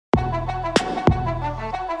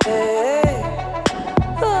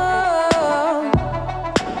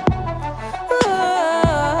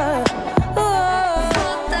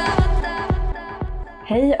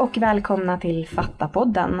och välkomna till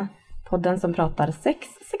Fatta-podden. Podden som pratar sex,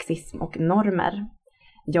 sexism och normer.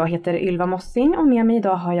 Jag heter Ylva Mossing och med mig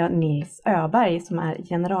idag har jag Nils Öberg som är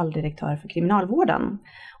generaldirektör för kriminalvården.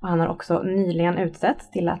 Och han har också nyligen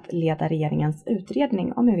utsetts till att leda regeringens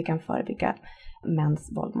utredning om hur vi kan förebygga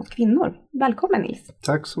mäns våld mot kvinnor. Välkommen Nils!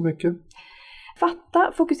 Tack så mycket!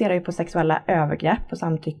 Fatta fokuserar ju på sexuella övergrepp och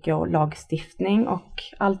samtycke och lagstiftning och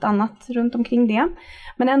allt annat runt omkring det.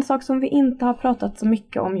 Men en sak som vi inte har pratat så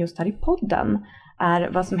mycket om just här i podden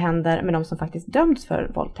är vad som händer med de som faktiskt dömts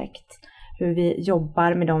för våldtäkt. Hur vi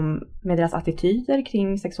jobbar med deras attityder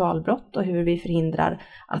kring sexualbrott och hur vi förhindrar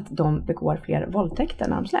att de begår fler våldtäkter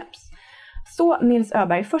när de släpps. Så Nils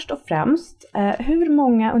Öberg, först och främst, hur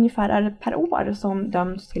många ungefär är det per år som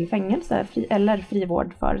döms till fängelse eller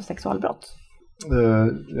frivård för sexualbrott?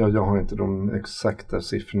 Jag har inte de exakta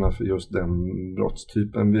siffrorna för just den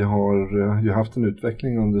brottstypen. Vi har ju haft en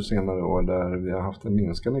utveckling under senare år där vi har haft en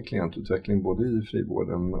minskande klientutveckling både i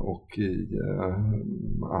frivården och i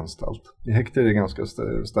anstalt. I häkte är det ganska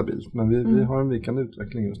stabilt, men vi har en vikande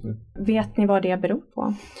utveckling just nu. Vet ni vad det beror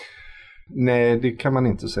på? Nej, det kan man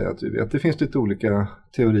inte säga att vi vet. Det finns lite olika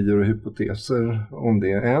teorier och hypoteser om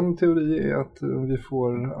det. En teori är att vi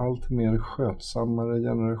får allt mer skötsammare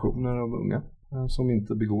generationer av unga som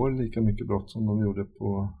inte begår lika mycket brott som de gjorde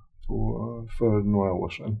för några år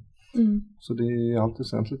sedan. Så det är i allt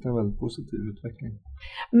väsentligt en väldigt positiv utveckling.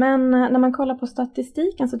 Men när man kollar på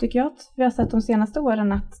statistiken så tycker jag att vi har sett de senaste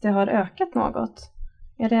åren att det har ökat något.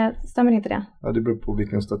 Stämmer inte det? Ja, det beror på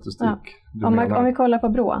vilken statistik du menar. Om vi kollar på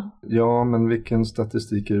BRÅ. Ja, men vilken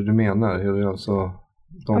statistik är det du menar? Är det alltså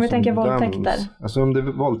om vi tänker våldtäkter. Alltså om det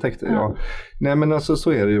är våldtäkter, ja. Nej men alltså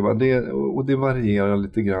så är det ju va. Det varierar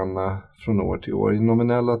lite grann från år till år. I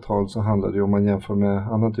nominella tal så handlar det om man jämför med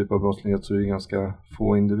annan typ av brottslighet så är det ganska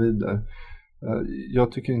få individer.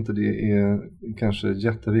 Jag tycker inte det är kanske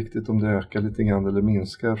jätteviktigt om det ökar lite grann eller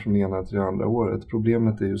minskar från ena till andra året.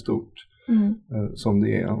 Problemet är ju stort. Som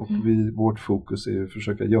det är och vårt fokus är att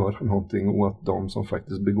försöka göra någonting åt de som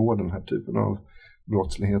faktiskt begår den här typen av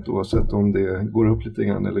brottslighet oavsett om det går upp lite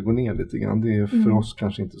grann eller går ner lite grann. Det är för oss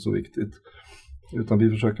kanske inte så viktigt utan vi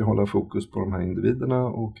försöker hålla fokus på de här individerna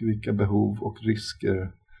och vilka behov och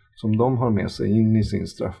risker som de har med sig in i sin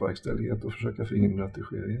straffverkställighet och försöka förhindra att det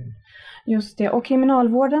sker igen. Just det, och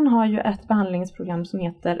kriminalvården har ju ett behandlingsprogram som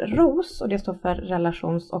heter ROS och det står för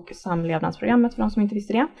relations- och samlevnadsprogrammet för de som inte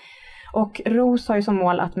visste det. Och ROS har ju som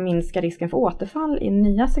mål att minska risken för återfall i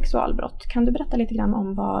nya sexualbrott. Kan du berätta lite grann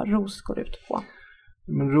om vad ROS går ut på?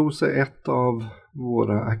 Men ROS är ett av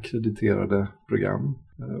våra akkrediterade program.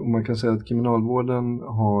 Och man kan säga att kriminalvården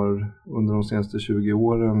har under de senaste 20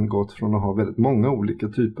 åren gått från att ha väldigt många olika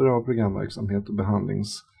typer av programverksamhet och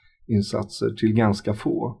behandlingsinsatser till ganska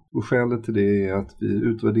få. Och skälet till det är att vi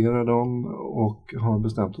utvärderar dem och har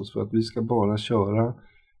bestämt oss för att vi ska bara köra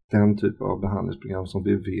den typ av behandlingsprogram som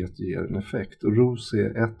vi vet ger en effekt. Och ROS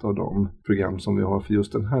är ett av de program som vi har för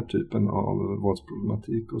just den här typen av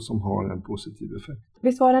våldsproblematik och som har en positiv effekt.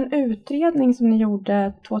 Visst var det en utredning som ni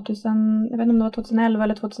gjorde 2011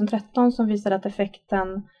 eller 2013 som visade att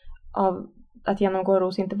effekten av att genomgå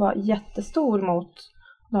ROS inte var jättestor mot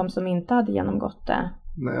de som inte hade genomgått det?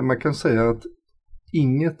 Nej, man kan säga att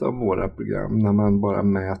inget av våra program, när man bara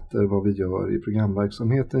mäter vad vi gör i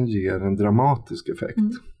programverksamheten, ger en dramatisk effekt.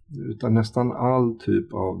 Utan nästan all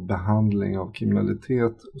typ av behandling av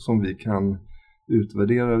kriminalitet som vi kan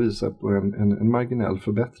utvärdera visar på en marginell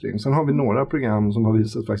förbättring. Sen har vi några program som har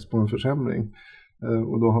visat faktiskt på en försämring.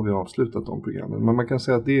 Och då har vi avslutat de programmen. Men man kan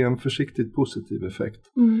säga att det är en försiktigt positiv effekt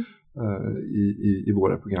i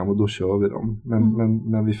våra program och då kör vi dem.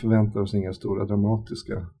 Men vi förväntar oss inga stora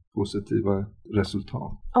dramatiska positiva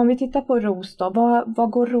resultat. Om vi tittar på ROS då,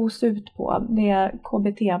 vad går ROS ut på? Det är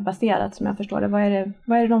KBT-baserat som jag förstår det. Vad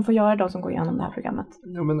är det de får göra då som går igenom det här programmet?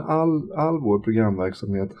 Ja, men all vår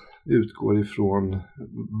programverksamhet utgår ifrån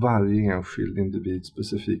varje enskild individs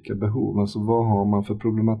specifika behov. Alltså vad har man för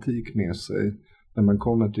problematik med sig när man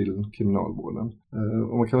kommer till kriminalvården.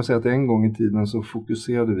 Och man kan väl säga att en gång i tiden så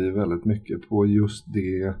fokuserade vi väldigt mycket på just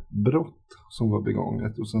det brott som var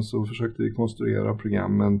begånget. Och sen så försökte vi konstruera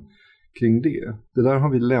programmen kring det. Det där har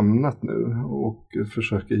vi lämnat nu och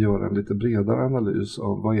försöker göra en lite bredare analys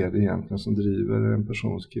av vad är det egentligen som driver en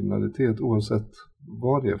persons kriminalitet oavsett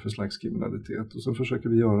vad det är för slags kriminalitet. Och sen försöker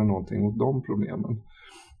vi göra någonting åt de problemen.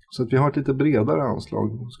 Så att vi har ett lite bredare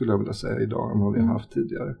anslag skulle jag vilja säga idag än vad vi har haft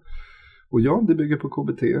tidigare. Och ja, det bygger på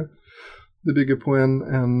KBT. Det bygger på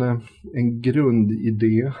en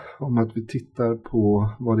grundidé om att vi tittar på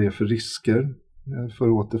vad det är för risker för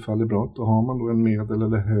återfall i brott. Och har man då en medel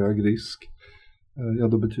eller hög risk ja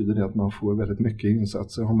då betyder det att man får väldigt mycket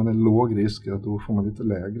insatser. Har man en låg risk, ja, då får man lite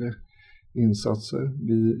lägre insatser.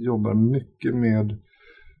 Vi jobbar mycket med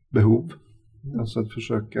behov. Alltså att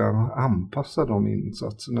försöka anpassa de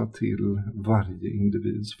insatserna till varje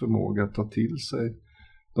individs förmåga att ta till sig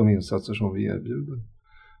de insatser som vi erbjuder.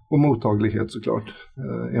 Och mottaglighet såklart.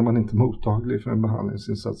 Är man inte mottaglig för en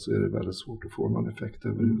behandlingsinsats så är det väldigt svårt att få någon effekt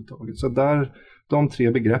överhuvudtaget. Så där, de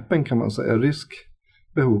 3 begreppen kan man säga, risk,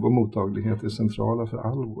 behov och mottaglighet är centrala för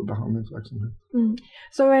all vår behandlingsverksamhet.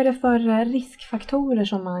 Så vad är det för riskfaktorer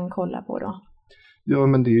som man kollar på då? Ja,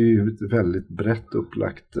 men det är ju ett väldigt brett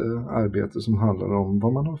upplagt arbete som handlar om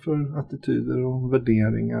vad man har för attityder och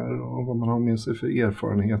värderingar och vad man har med sig för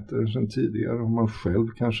erfarenheter sedan tidigare. Om man själv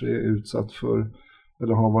kanske är utsatt för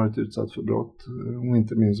eller har varit utsatt för brott och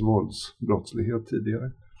inte minst våldsbrottslighet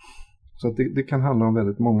tidigare. Så att det kan handla om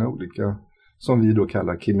väldigt många olika, som vi då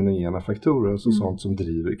kallar kriminogena faktorer, alltså sånt som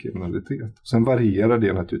driver kriminalitet. Sen varierar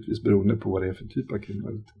det naturligtvis beroende på vad det är för typ av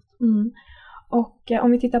kriminalitet. Och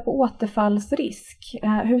om vi tittar på återfallsrisk,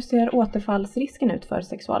 hur ser återfallsrisken ut för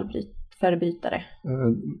sexualförbrytare?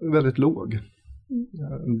 Väldigt låg.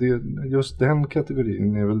 Just den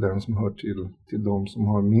kategorin är väl den som hör till de som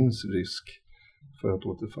har minst risk för att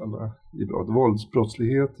återfalla i brott.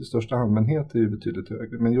 Våldsbrottslighet i största allmänhet är ju betydligt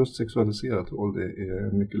högre, men just sexualiserat våld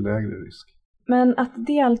är en mycket lägre risk. Men att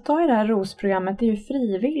delta i det här ROS-programmet är ju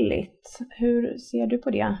frivilligt. Hur ser du på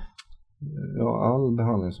det? Ja, all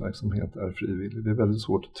behandlingsverksamhet är frivillig. Det är väldigt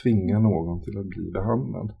svårt att tvinga någon till att bli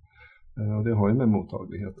behandlad. Och det har ju med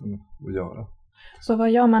mottagligheten att göra. Så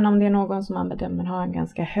vad gör man om det är någon som man bedömer har en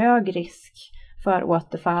ganska hög risk för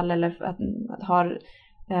återfall eller att har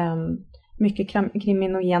mycket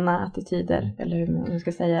kriminogena attityder, eller hur man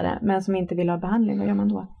ska säga det, men som inte vill ha behandling? Vad gör man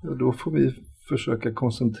då? Ja, då får vi försöka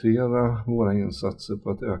koncentrera våra insatser på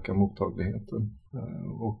att öka mottagligheten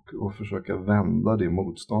och försöka vända det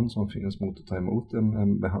motstånd som finns mot att ta emot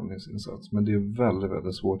en behandlingsinsats. Men det är väldigt,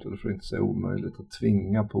 väldigt svårt, eller för att inte säga omöjligt, att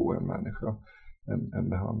tvinga på en människa en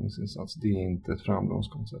behandlingsinsats. Det är inte ett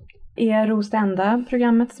framgångskoncept. Är ROS det enda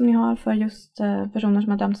programmet som ni har för just personer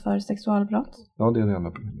som har dömts för sexualbrott? Ja, det är det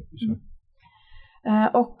enda programmet vi kör.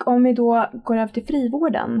 Och om vi då går över till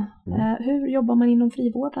frivården, hur jobbar man inom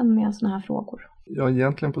frivården med sådana här frågor? Ja,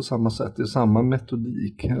 egentligen på samma sätt, det är samma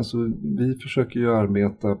metodik. Alltså, vi försöker ju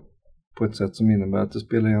arbeta på ett sätt som innebär att det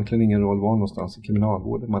spelar egentligen ingen roll var någonstans i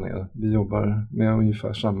kriminalvården man är. Vi jobbar med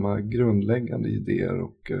ungefär samma grundläggande idéer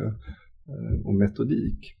och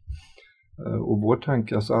metodik. Och vår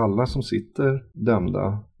tanke, alltså alla som sitter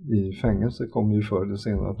dömda i fängelse kommer ju förr eller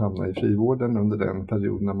senare att hamna i frivården under den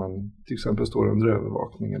period när man till exempel står under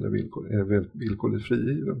övervakning eller är villkorligt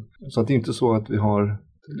frigiven. Så att det är inte så att vi har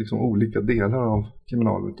liksom olika delar av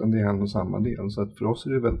kriminalvården, utan det är en och samma del. Så att för oss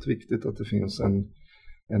är det väldigt viktigt att det finns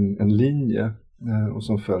en linje och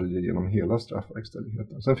som följer genom hela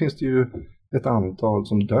straffverkställigheten. Sen finns det ju ett antal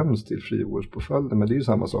som döms till frivårdspåföljden, men det är ju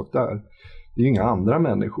samma sak där. Det är ju inga andra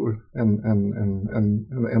människor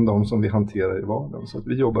än de som vi hanterar i vardagen. Så att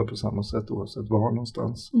vi jobbar på samma sätt oavsett var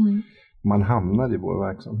någonstans man hamnar i vår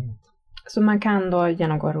verksamhet. Så man kan då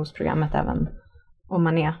genomgå ROS-programmet även om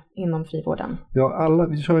man är inom frivården? Ja,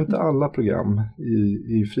 vi kör inte alla program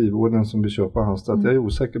i frivården som vi kör på anstalt. Jag är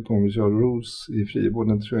osäker på om vi kör ROS i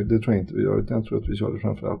frivården. Det tror jag inte vi gör, utan jag tror att vi kör det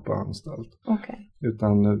framförallt på anstalt. Okay.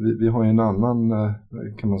 Utan vi har ju en annan,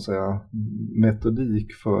 kan man säga, metodik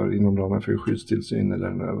inom ramen för skyddstillsyn eller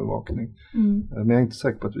en övervakning. Men jag är inte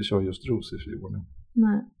säker på att vi kör just ROS i frivården.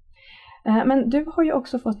 Nej. Men du har ju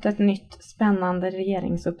också fått ett nytt spännande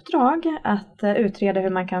regeringsuppdrag att utreda hur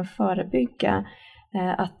man kan förebygga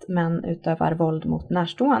att män utövar våld mot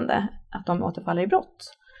närstående, att de återfaller i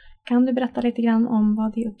brott. Kan du berätta lite grann om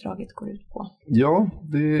vad det uppdraget går ut på? Ja,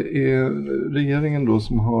 det är regeringen då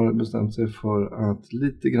som har bestämt sig för att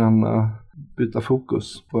lite grann byta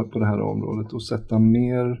fokus på det här området och sätta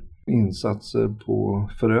mer insatser på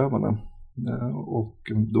förövarna. Och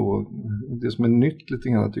då, det som är nytt lite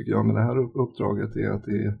grann tycker jag med det här uppdraget är att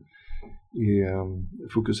det är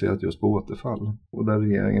fokuserat just på återfall. Och där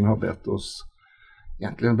regeringen har bett oss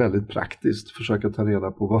egentligen väldigt praktiskt försöka ta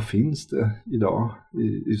reda på vad finns det idag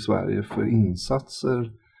i Sverige för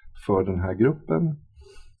insatser för den här gruppen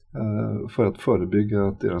för att förebygga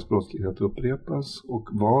att deras brottslighet upprepas, och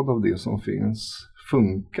vad av det som finns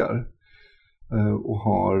funkar och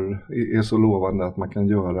är så lovande att man kan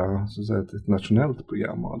göra så att säga, ett nationellt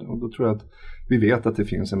program av det. Och då tror jag att vi vet att det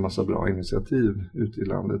finns en massa bra initiativ ute i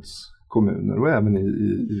landets kommuner och även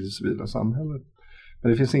i det civila samhället.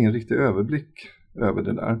 Men det finns ingen riktig överblick över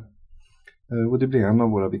det där. Och det blir en av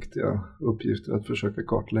våra viktiga uppgifter att försöka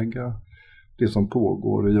kartlägga det som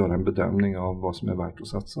pågår och göra en bedömning av vad som är värt att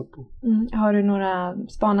satsa på. Har du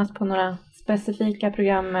spanat på några specifika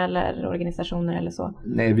program eller organisationer eller så?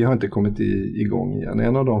 Nej, vi har inte kommit igång igen.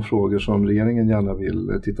 En av de frågor som regeringen gärna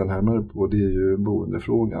vill titta närmare på, det är ju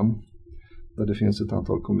boendefrågan. Där det finns ett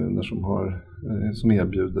antal kommuner som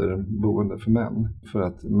erbjuder boende för män för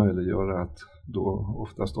att möjliggöra att då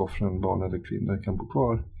oftast offren, barn eller kvinnor, kan bo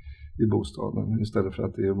kvar i bostaden. Istället för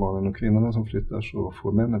att det är barnen och kvinnorna som flyttar så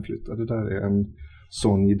får männen flytta. Det där är en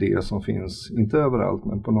sån idé som finns, inte överallt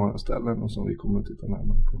men på några ställen, och som vi kommer att titta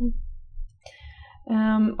närmare på.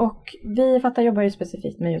 Och vi jobbar ju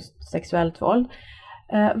specifikt med just sexuellt våld.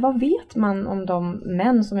 Vad vet man om de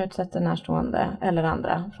män som utsätter närstående eller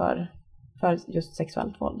andra för just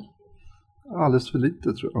sexuellt våld? Alldeles för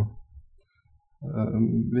lite, tror jag.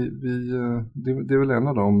 Det är väl en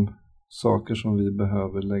av de saker som vi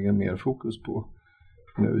behöver lägga mer fokus på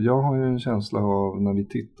nu. Jag har ju en känsla av, när vi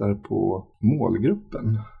tittar på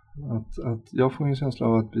målgruppen, att jag får en känsla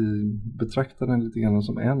av att vi betraktar den lite grann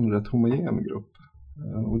som en rätt homogen grupp.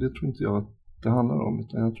 Och det tror inte jag att det handlar om,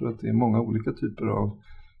 utan jag tror att det är många olika typer av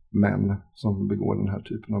män som begår den här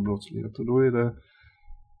typen av brottslighet. Och då är det,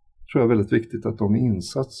 tror jag, väldigt viktigt att de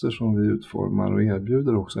insatser som vi utformar och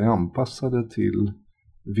erbjuder också är anpassade till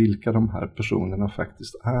vilka de här personerna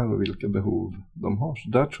faktiskt är och vilka behov de har. Så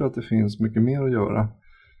där tror jag att det finns mycket mer att göra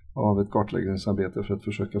av ett kartläggningsarbete för att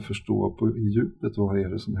försöka förstå på djupet vad är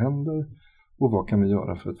det som händer och vad kan vi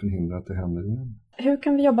göra för att förhindra att det händer igen. Hur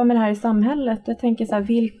kan vi jobba med det här i samhället? Jag tänker så här,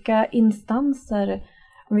 vilka instanser,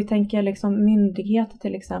 om vi tänker liksom myndigheter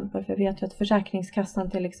till exempel, för jag vet ju att Försäkringskassan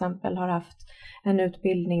till exempel har haft en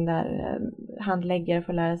utbildning där handläggare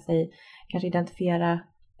får lära sig kanske identifiera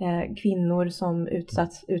kvinnor som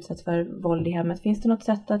utsatts för våld i hemmet. Finns det något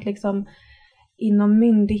sätt att liksom inom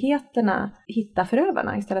myndigheterna hitta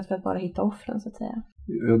förövarna istället för att bara hitta offren, så att säga?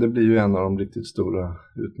 Ja, det blir ju en av de riktigt stora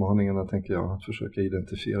utmaningarna, tänker jag, att försöka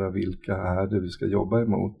identifiera vilka är det vi ska jobba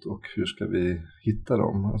emot och hur ska vi hitta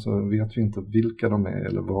dem. Alltså vet vi inte vilka de är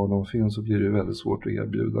eller var de finns, så blir det ju väldigt svårt att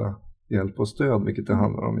erbjuda hjälp och stöd, vilket det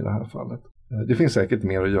handlar om i det här fallet. Det finns säkert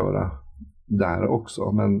mer att göra där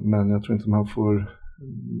också, men jag tror inte man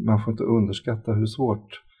får inte underskatta hur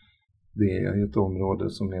svårt det är i ett område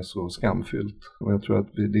som är så skamfyllt. Och jag tror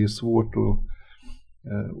att det är svårt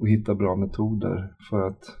att hitta bra metoder för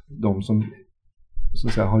att de som så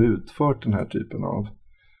att säga har utfört den här typen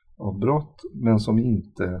av brott men som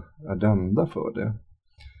inte är dömda för det.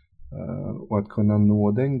 Och att kunna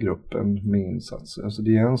nå den gruppen med insatser. Alltså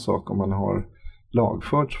det är en sak om man har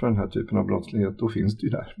lagförts för den här typen av brottslighet, då finns det ju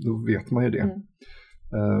där. Då vet man ju det.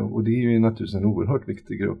 Och det är ju naturligtvis en oerhört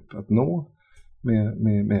viktig grupp att nå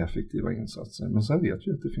med effektiva insatser. Men sen vet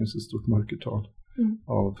vi att det finns ett stort mörkertal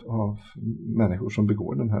av människor som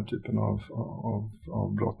begår den här typen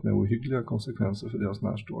av brott med ohyggliga konsekvenser för deras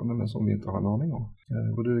närstående, men som vi inte har en aning om.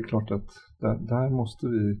 Och det är klart att där måste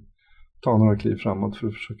vi ta några kliv framåt för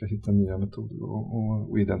att försöka hitta nya metoder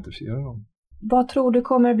och identifiera dem. Vad tror du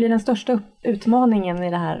kommer bli den största utmaningen i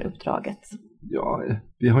det här uppdraget? Ja,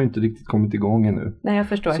 vi har inte riktigt kommit igång ännu. Nej, jag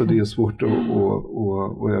förstår. Så det är svårt att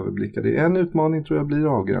överblicka det. En utmaning tror jag blir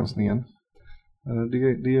avgränsningen.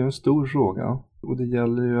 Det är en stor fråga. Och det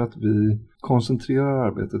gäller ju att vi koncentrerar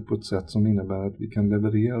arbetet på ett sätt som innebär att vi kan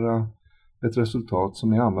leverera ett resultat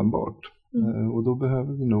som är användbart. Och då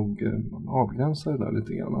behöver vi nog avgränsa det där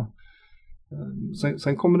lite grann.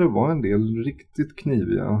 Sen kommer det vara en del riktigt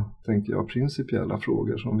kniviga, tänker jag, principiella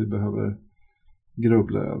frågor som vi behöver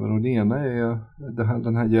grubbla över. Och det ena är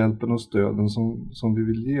den här hjälpen och stöden som vi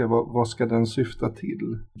vill ge. Vad ska den syfta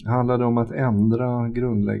till? Handlar det om att ändra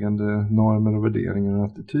grundläggande normer och värderingar och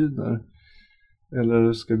attityder?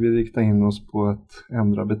 Eller ska vi rikta in oss på att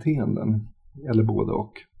ändra beteenden? Eller både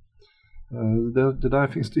och. Det där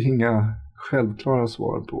finns det inga självklara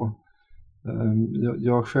svar på.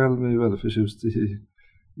 Jag själv är ju väldigt förtjust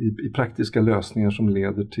i praktiska lösningar som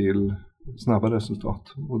leder till snabba resultat.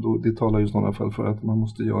 Och det talar ju i sådana fall för att man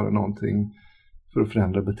måste göra någonting för att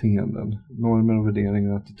förändra beteenden. Normer och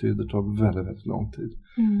värderingar och attityder tar väldigt, väldigt lång tid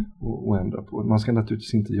att ändra på. Man ska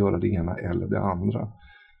naturligtvis inte göra det ena eller det andra.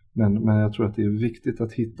 Men jag tror att det är viktigt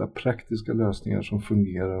att hitta praktiska lösningar som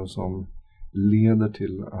fungerar och som leder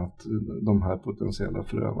till att de här potentiella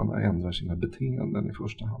förövarna ändrar sina beteenden i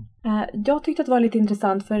första hand. Jag tyckte att det var lite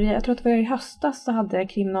intressant, för jag tror att det var i höstas så hade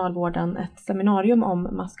kriminalvården ett seminarium om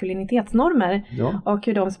maskulinitetsnormer och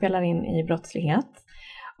hur de spelar in i brottslighet.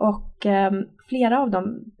 Och flera av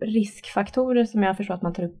de riskfaktorer som jag förstår att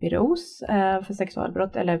man tar upp i ROS för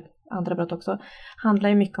sexualbrott eller andra brott också, handlar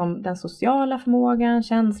ju mycket om den sociala förmågan,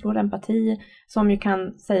 känslor, empati, som ju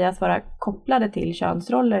kan sägas vara kopplade till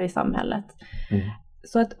könsroller i samhället.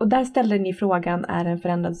 Och där ställde ni frågan, är en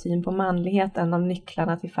förändrad syn på manlighet en av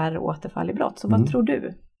nycklarna till färre återfall i brott? Så vad tror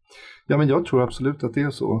du? Ja, men jag tror absolut att det är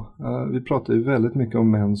så. Vi pratar ju väldigt mycket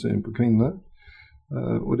om mäns syn på kvinnor.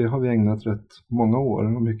 Och det har vi ägnat rätt många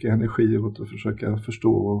år och mycket energi åt att försöka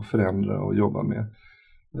förstå och förändra och jobba med.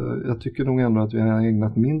 Jag tycker nog ändå att vi har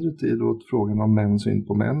ägnat mindre tid åt frågan om mäns syn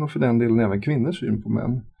på män och för den delen även kvinnors syn på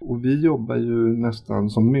män. Och vi jobbar ju nästan,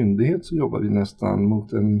 som myndighet så jobbar vi nästan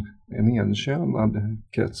mot en enkönad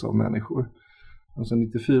krets av människor. Alltså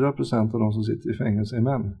 94% av de som sitter i fängelse är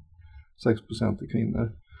män, 6% är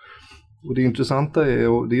kvinnor. Och det intressanta är,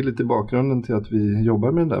 och det är lite bakgrunden till att vi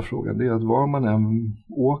jobbar med den där frågan, det är att var man än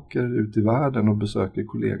åker ut i världen och besöker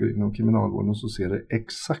kollegor inom kriminalvården så ser det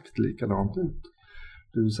exakt likadant ut.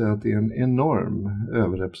 Det vill säga att det är en enorm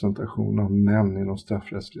överrepresentation av män i de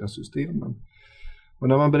straffrättsliga systemen. Och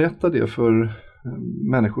när man berättar det för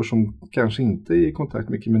människor som kanske inte är i kontakt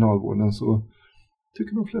med kriminalvården så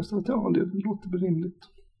tycker de flesta att ja, det låter rimligt.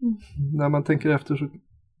 När man tänker efter så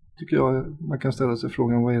tycker jag man kan ställa sig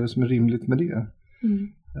frågan, vad är det som är rimligt med det?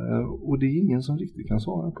 Och det är ingen som riktigt kan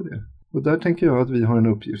svara på det. Och där tänker jag att vi har en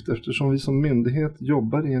uppgift, eftersom vi som myndighet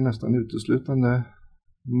jobbar i en nästan uteslutande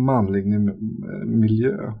manlig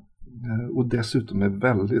miljö och dessutom är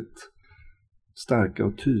väldigt starka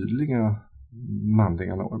och tydliga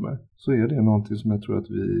manliga normer, så är det någonting som jag tror att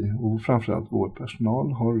vi, och framförallt vår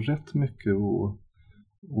personal, har rätt mycket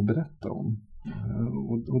att berätta om.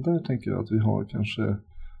 Och där tänker jag att vi har kanske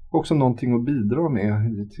också någonting att bidra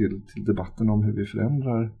med till debatten om hur vi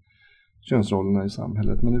förändrar könsrollerna i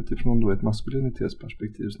samhället, men utifrån då ett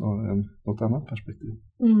maskulinitetsperspektiv snarare än något annat perspektiv.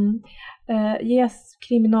 Ges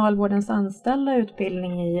kriminalvårdens anställda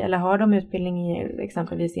utbildning i, eller har de utbildning i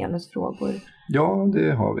exempelvis genusfrågor? Ja,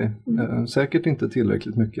 det har vi. Säkert inte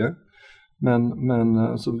tillräckligt mycket, men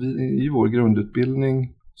alltså i vår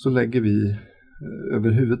grundutbildning så lägger vi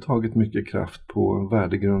överhuvudtaget mycket kraft på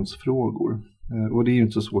värdegrundsfrågor. Och det är ju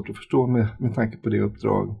inte så svårt att förstå med tanke på det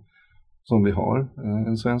uppdrag som vi har.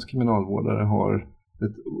 En svensk kriminalvårdare har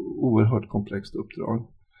ett oerhört komplext uppdrag.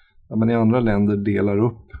 När man i andra länder delar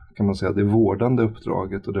upp, kan man säga, det vårdande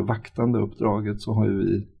uppdraget och det vaktande uppdraget, så har ju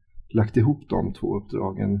vi lagt ihop de två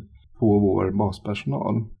uppdragen på vår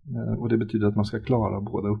baspersonal. Och det betyder att man ska klara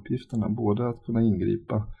båda uppgifterna, både att kunna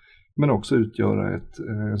ingripa men också utgöra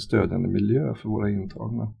en stödjande miljö för våra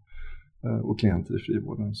intagna och klienter i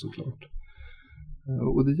frivården såklart.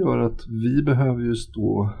 Och det gör att vi behöver ju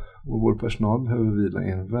stå, och vår personal behöver vila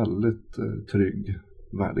i en väldigt trygg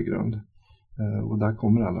värdegrund. Och där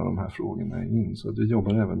kommer alla de här frågorna in, så att vi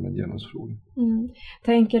jobbar även med genusfrågor.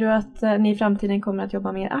 Tänker du att ni i framtiden kommer att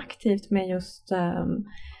jobba mer aktivt med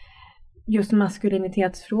just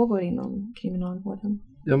maskulinitetsfrågor inom kriminalvården?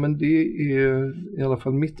 Ja, men det är i alla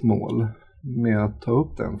fall mitt mål med att ta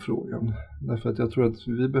upp den frågan. Därför att jag tror att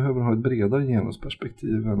vi behöver ha ett bredare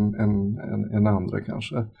genusperspektiv än andra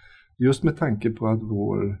kanske. Just med tanke på att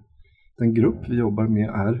den grupp vi jobbar med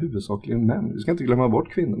är huvudsakligen män. Vi ska inte glömma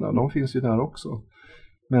bort kvinnorna, de finns ju där också.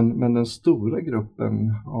 Men den stora gruppen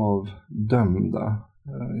av dömda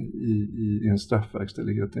i en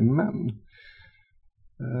straffverkställighet är män.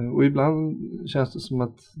 Och ibland känns det som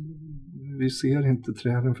att vi ser inte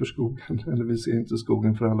träden för skogen, eller vi ser inte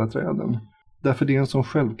skogen för alla träden. Därför det är en sån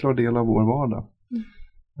självklar del av vår vardag.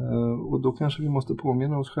 Och då kanske vi måste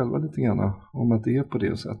påminna oss själva lite grann om att det är på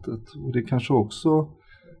det sättet. Och det kanske också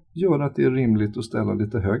gör att det är rimligt att ställa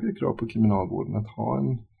lite högre krav på kriminalvården, att ha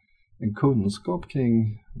en kunskap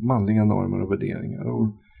kring manliga normer och värderingar och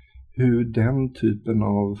hur den typen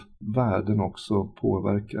av värden också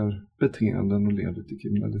påverkar beteenden och leder till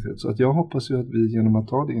kriminalitet. Så att jag hoppas ju att vi genom att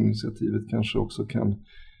ta det initiativet kanske också kan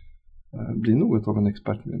bli något av en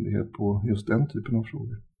expertmyndighet på just den typen av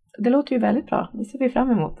frågor. Det låter ju väldigt bra, det ser vi fram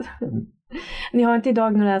emot. Ni har inte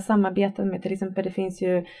idag några samarbeten med, till exempel det finns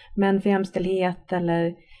ju Män för jämställdhet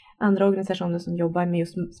eller andra organisationer som jobbar med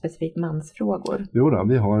just specifikt mansfrågor? Jo då,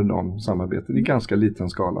 vi har de samarbeten i ganska liten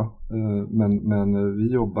skala. Men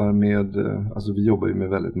vi jobbar ju med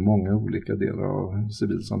väldigt många olika delar av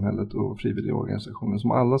civilsamhället och frivilliga organisationer.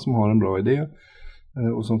 Som alla som har en bra idé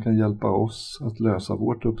och som kan hjälpa oss att lösa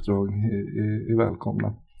vårt uppdrag är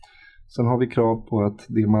välkomna. Sen har vi krav på att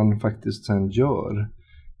det man faktiskt sen gör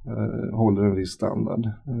håller en viss standard.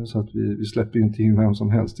 Så att vi släpper ju inte in vem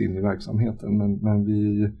som helst in i verksamheten. Men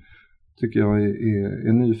vi tycker jag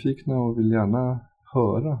är nyfikna och vill gärna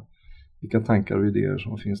höra vilka tankar och idéer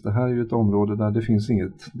som finns. Det här är ju ett område där det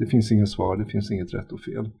finns inget svar, det finns inget rätt och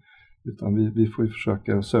fel. Utan vi får ju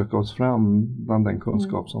försöka söka oss fram bland den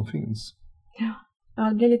kunskap som finns. Ja,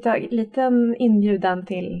 det blir lite en inbjudan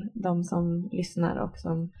till de som lyssnar och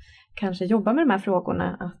som kanske jobbar med de här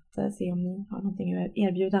frågorna att se om ni har någonting att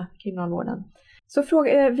erbjuda kriminalvården. Så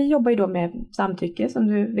vi jobbar ju då med samtycke som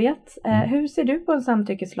du vet. Hur ser du på en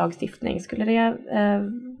samtyckeslagstiftning? Skulle det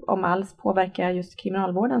om alls påverka just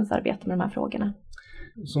kriminalvårdens arbete med de här frågorna?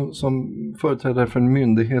 Som företrädare för en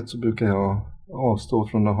myndighet så brukar jag avstå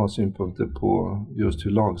från att ha synpunkter på just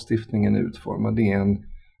hur lagstiftningen är utformad.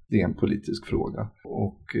 Det är en politisk fråga.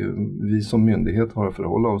 Och vi som myndighet har att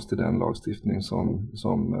förhålla oss till den lagstiftning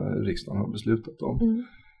som riksdagen har beslutat om.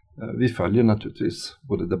 Vi följer naturligtvis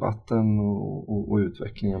både debatten och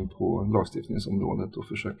utvecklingen på lagstiftningsområdet och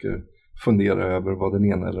försöker fundera över vad den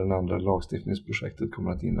ena eller den andra lagstiftningsprojektet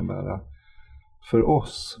kommer att innebära för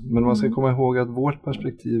oss. Men man ska komma ihåg att vårt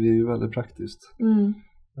perspektiv är ju väldigt praktiskt.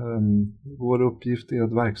 Vår uppgift är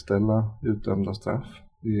att verkställa utdömda straff.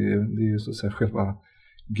 Det är så att säga själva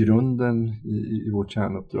grunden i vårt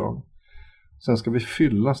kärnuppdrag. Sen ska vi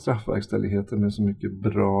fylla straffverkställigheten med så mycket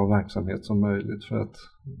bra verksamhet som möjligt för att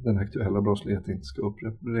den aktuella brottsligheten inte ska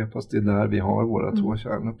upprepas. Det är där vi har våra två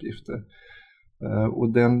kärnuppgifter. Och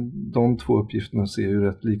de två uppgifterna ser ju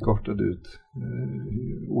rätt likartade ut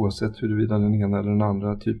oavsett huruvida den ena eller den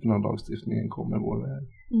andra typen av lagstiftningen kommer vår väg.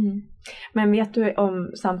 Men vet du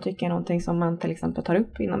om samtycke är någonting som man till exempel tar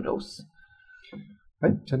upp inom ROS?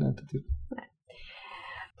 Nej, känner jag inte till. Nej.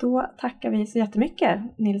 Då tackar vi så jättemycket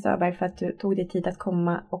Nils Öberg för att du tog dig tid att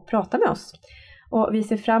komma och prata med oss. Och vi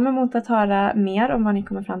ser fram emot att höra mer om vad ni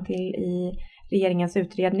kommer fram till i regeringens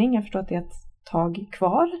utredning. Jag förstår att det är ett tag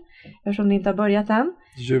kvar eftersom det inte har börjat än.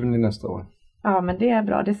 Juni nästa år. Ja, men det är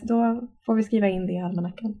bra. Då får vi skriva in det i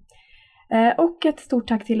almanackan. Och ett stort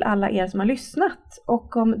tack till alla er som har lyssnat.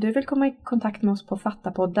 Och om du vill komma i kontakt med oss på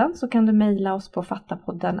Fattapodden så kan du mejla oss på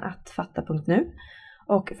fattapodden@fatta.nu.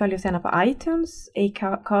 Och följ oss gärna på iTunes,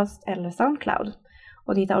 Acast eller Soundcloud.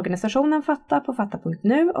 Och du hittar organisationen Fatta på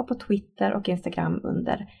fatta.nu och på Twitter och Instagram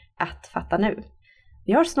under @fattanU.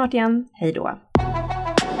 Vi hörs snart igen. Hej då!